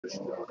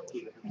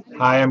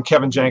Hi, I'm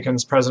Kevin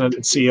Jenkins, President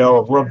and CEO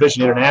of World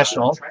Vision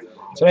International.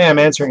 Today I'm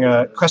answering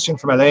a question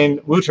from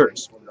Elaine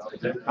Wooters.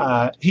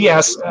 He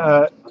asks,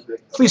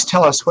 please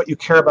tell us what you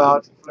care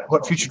about,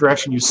 what future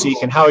direction you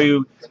seek, and how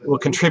you will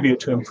contribute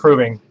to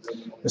improving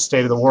the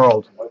state of the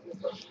world.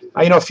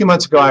 A few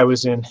months ago I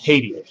was in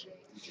Haiti,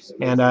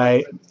 and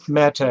I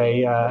met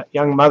a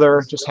young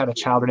mother, just had a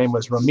child. Her name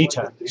was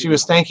Romita. She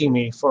was thanking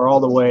me for all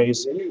the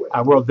ways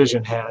World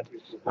Vision had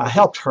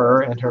helped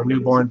her and her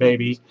newborn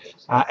baby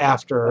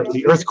after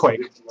the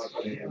earthquake.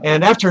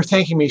 And after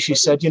thanking me, she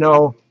said,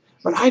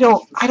 but I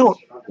don't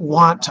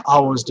want to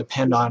always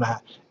depend on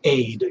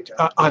aid,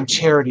 on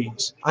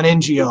charities, on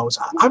NGOs.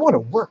 I want to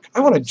work. I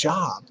want a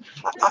job.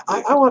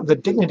 I want the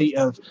dignity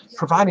of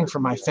providing for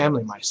my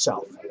family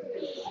myself.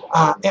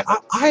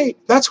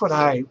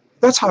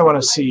 That's how I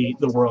want to see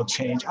the world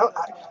change.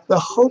 The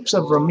hopes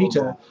of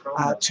Romita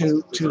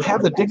to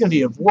have the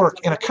dignity of work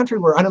in a country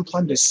where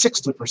unemployment is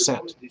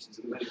 60%,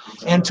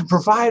 and to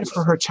provide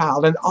for her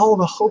child, and all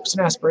the hopes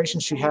and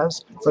aspirations she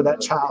has for that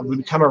child would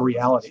become a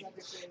reality.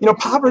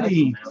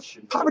 Poverty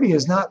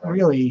is not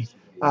really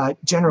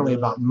generally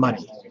about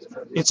money.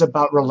 It's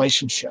about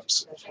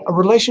relationships. A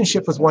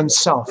relationship with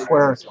oneself,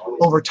 where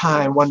over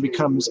time one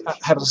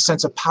has a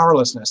sense of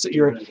powerlessness, that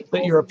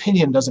your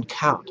opinion doesn't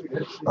count.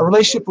 A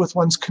relationship with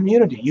one's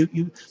community.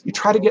 You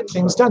try to get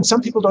things done.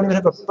 Some people don't even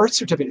have a birth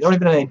certificate, don't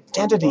even have an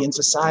identity in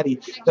society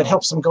that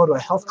helps them go to a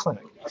health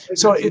clinic.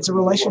 So it's a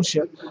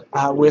relationship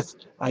with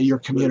your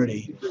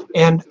community,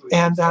 and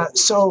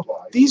so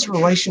these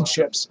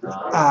relationships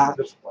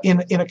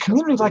in a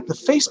community like the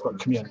Facebook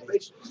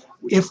community,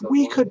 if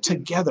we could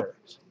together,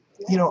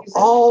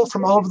 all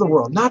from all over the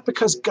world, not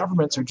because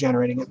governments are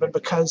generating it, but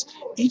because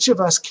each of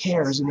us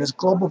cares in this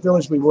global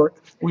village we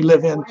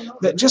live in,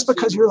 that just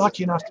because you're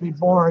lucky enough to be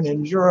born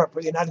in Europe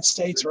or the United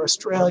States or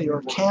Australia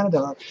or Canada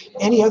or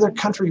any other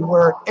country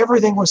where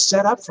everything was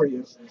set up for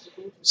you,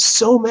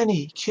 so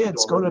many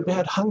kids go to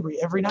bed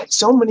hungry every night.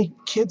 So many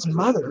kids'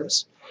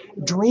 mothers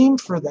dream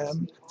for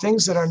them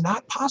things that are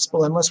not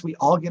possible unless we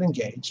all get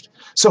engaged.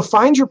 So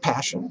find your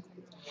passion.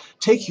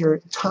 Take your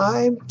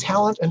time,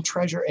 talent, and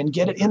treasure and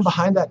get it in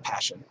behind that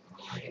passion,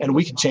 and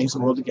we can change the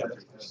world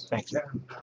together. Thank you.